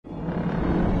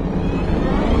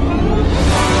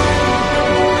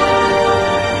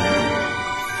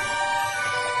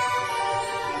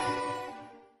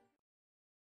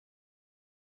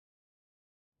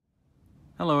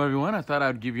Hello everyone, I thought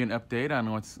I'd give you an update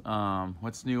on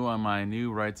what's new on my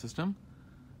new ride system,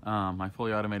 my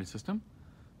fully automated system.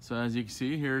 So as you can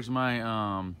see, here's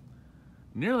my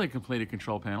nearly completed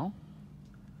control panel.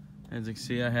 As you can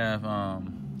see, I have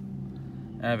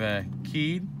a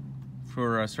key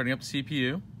for starting up the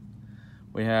CPU.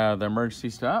 We have the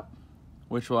emergency stop,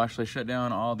 which will actually shut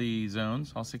down all the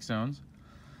zones, all 6 zones.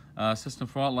 System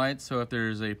fault light, so if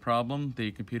there's a problem,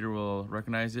 the computer will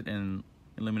recognize it and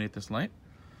eliminate this light.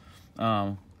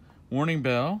 Warning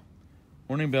bell.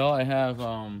 I have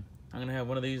I'm gonna have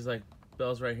one of these like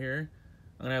bells right here.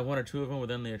 I'm gonna have 1 or 2 of them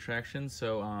within the attraction.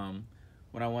 So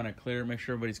when I want to clear, make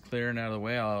sure everybody's clear and out of the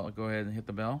way, I'll go ahead and hit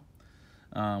the bell.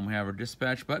 We have our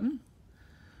dispatch button,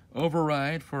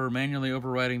 override for manually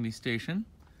overriding the station,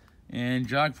 and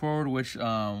jog forward, which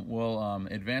will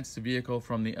advance the vehicle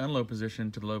from the unload position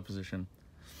to the load position.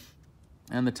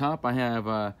 And the top, I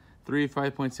have 3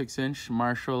 5.6-inch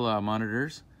Marshall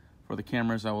monitors for the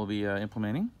cameras I will be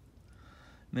implementing.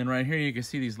 And then right here you can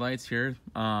see these lights here.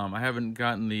 I haven't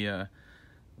gotten the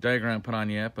diagram put on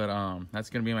yet, but that's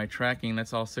going to be my tracking.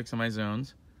 That's all 6 of my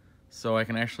zones, so I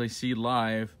can actually see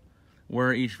live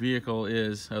where each vehicle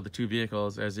is, the 2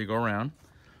 vehicles, as they go around.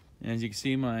 And as you can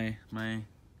see, my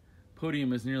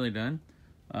podium is nearly done.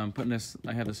 I'm putting this,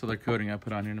 I have this other coating I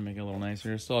put on here to make it a little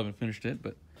nicer. Still haven't finished it,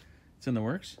 but it's in the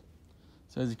works.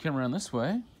 So as you come around this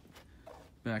way,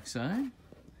 backside,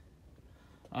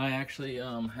 I actually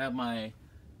have my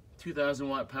 2,000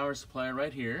 watt power supply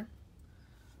right here,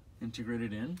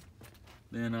 integrated in.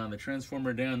 Then the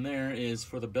transformer down there is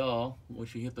for the bell,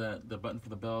 which you hit the button for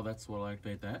the bell, that's what will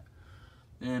activate that.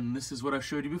 And this is what I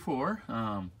showed you before.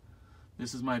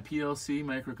 This is my PLC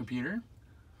microcomputer.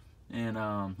 And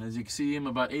as you can see, I'm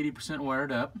about 80%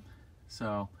 wired up.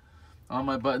 So all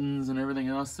my buttons and everything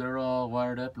else, they're all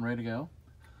wired up and ready to go.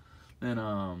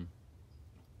 And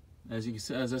as you can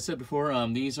see, as I said before,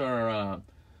 these are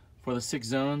for the 6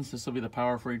 zones. This will be the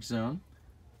power for each zone.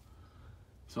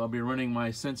 So I'll be running my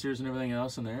sensors and everything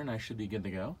else in there, and I should be good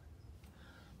to go.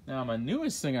 Now my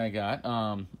newest thing I got,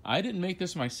 I didn't make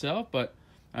this myself, but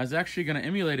I was actually going to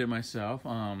emulate it myself.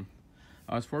 I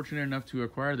was fortunate enough to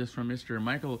acquire this from Mr.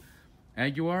 Michael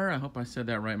Aguiar. I hope I said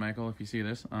that right, Michael, if you see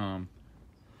this.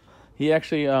 He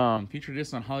actually featured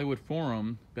this on Hollywood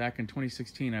Forum back in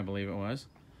 2016, I believe it was.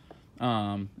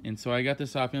 And so I got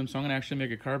this off him, so I'm going to actually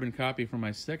make a carbon copy for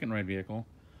my second ride vehicle.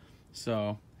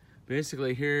 So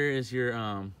basically here is your,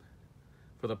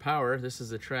 for the power, this is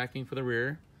the tracking for the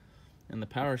rear and the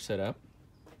power setup.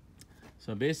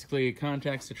 So basically it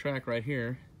contacts the track right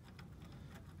here,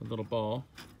 a little ball,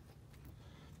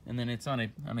 and then it's on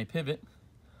a pivot,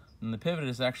 and the pivot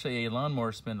is actually a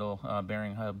lawnmower spindle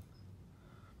bearing hub.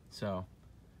 So,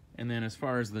 and then as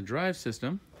far as the drive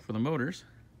system for the motors,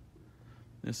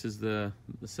 this is the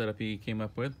setup he came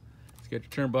up with. It's got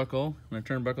your turnbuckle and a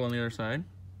turnbuckle on the other side.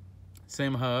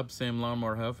 Same hub, same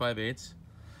lawnmower hub, 5/8.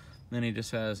 Then he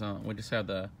just has, we just have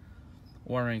the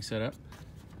wiring set up.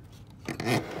 On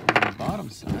the bottom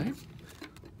side, you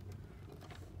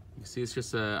can see it's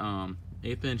just a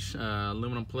 1/8-inch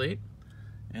aluminum plate.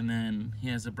 And then he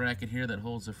has a bracket here that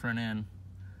holds the front end,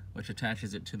 which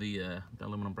attaches it to the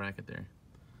aluminum bracket there.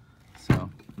 So,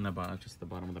 and the bottom, just the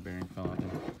bottom of the bearing fell out there.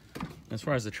 As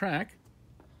far as the track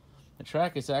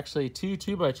is actually 2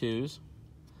 2x2s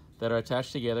that are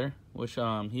attached together, which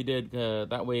he did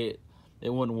that way it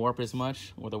wouldn't warp as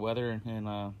much with the weather and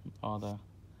all the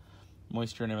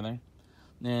moisture and everything.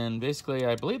 And basically,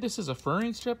 I believe this is a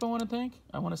furring strip, I want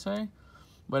to say,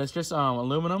 but it's just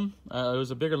aluminum. It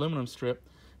was a big aluminum strip,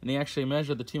 and he actually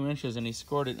measured the 2 inches and he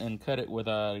scored it and cut it with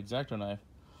an X-Acto knife.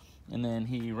 And then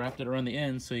he wrapped it around the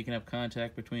ends so you can have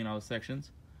contact between all the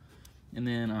sections. And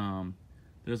then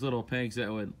there's little pegs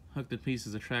that would hook the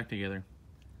pieces of track together.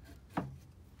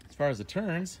 As far as the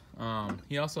turns,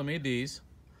 he also made these.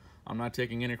 I'm not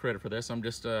taking any credit for this. I'm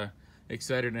just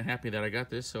excited and happy that I got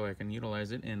this so I can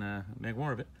utilize it and make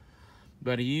more of it.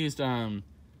 But he used, I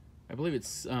believe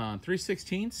it's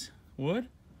 3/16 wood,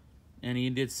 and he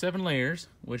did 7 layers,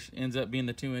 which ends up being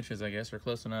the 2 inches, I guess, or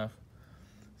close enough.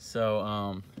 So,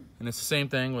 and it's the same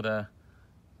thing with a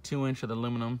 2-inch of the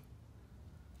aluminum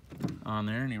on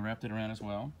there, and he wrapped it around as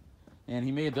well. And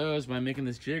he made those by making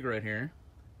this jig right here,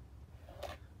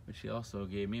 which he also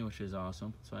gave me, which is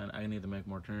awesome. So I need to make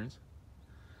more turns.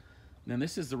 Then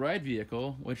this is the ride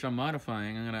vehicle, which I'm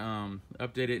modifying. I'm gonna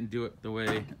update it and do it the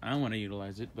way I want to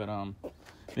utilize it. But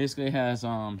basically it has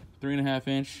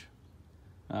 3.5-inch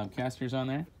casters on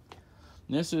there.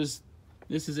 And this is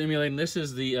emulating. This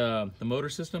is the motor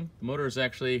system. The motor is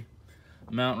actually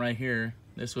mount right here.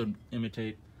 This would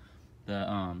imitate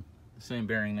the same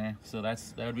bearing there. So that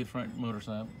would be the front motor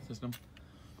system.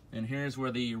 And here's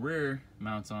where the rear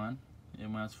mounts on. It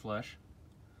mounts flush.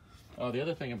 Oh, the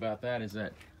other thing about that is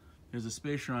that there's a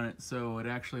spacer on it, so it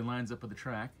actually lines up with the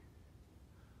track.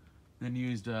 Then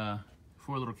used 4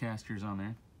 little casters on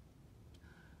there.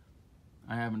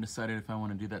 I haven't decided if I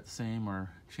want to do that the same or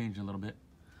change it a little bit.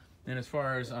 And as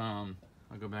far as, I'll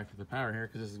go back to the power here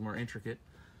because this is more intricate.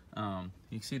 You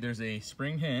can see there's a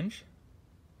spring hinge.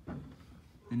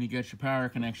 Then you got your power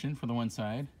connection for the one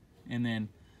side. And then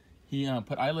he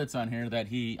put eyelets on here that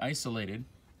he isolated.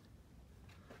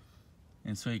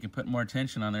 And so you can put more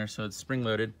tension on there so it's spring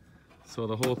loaded. So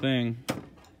the whole thing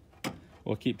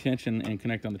will keep tension and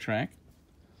connect on the track.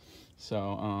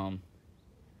 So,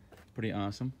 pretty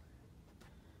awesome.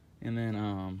 And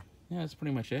then, yeah, that's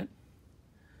pretty much it.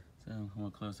 So I'm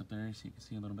gonna close up there so you can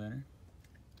see a little better.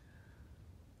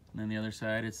 And then the other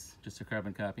side, it's just a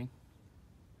carbon copy.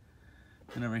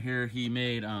 And over here he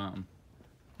made,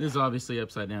 this is obviously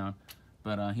upside down,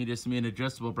 but he just made an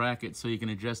adjustable bracket so you can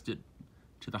adjust it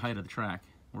to the height of the track,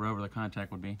 wherever the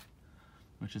contact would be,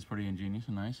 which is pretty ingenious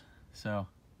and nice. So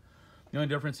the only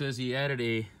difference is he added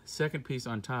a second piece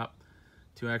on top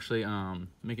to actually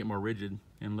make it more rigid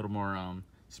and a little more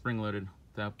spring-loaded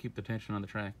to help keep the tension on the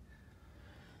track.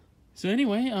 So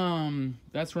anyway,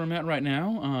 that's where I'm at right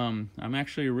now. I'm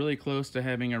actually really close to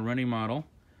having a running model.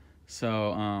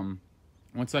 So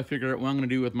once I figure out what I'm going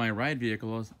to do with my ride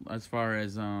vehicle as far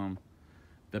as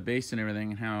the base and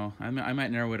everything, and how I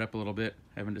might narrow it up a little bit.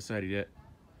 I haven't decided yet.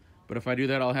 But if I do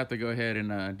that, I'll have to go ahead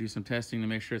and do some testing to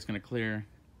make sure it's going to clear.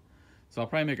 So I'll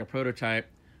probably make a prototype,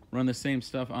 run the same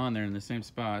stuff on there in the same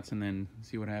spots, and then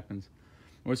see what happens.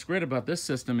 What's great about this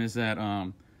system is that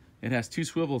it has 2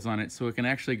 swivels on it, so it can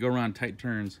actually go around tight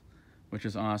turns, which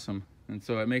is awesome. And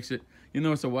so it makes it, even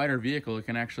though it's a wider vehicle, it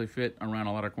can actually fit around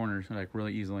a lot of corners like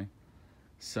really easily.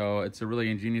 So it's a really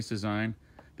ingenious design.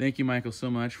 Thank you, Michael, so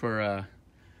much for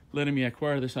letting me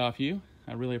acquire this off you.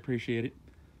 I really appreciate it.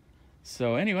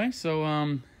 So anyway,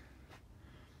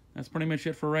 that's pretty much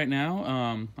it for right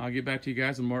now. I'll get back to you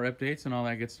guys with more updates and all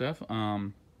that good stuff.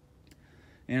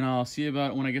 And I'll see you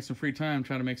about when I get some free time,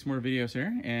 try to make some more videos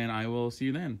here, and I will see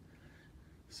you then.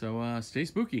 So stay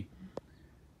spooky.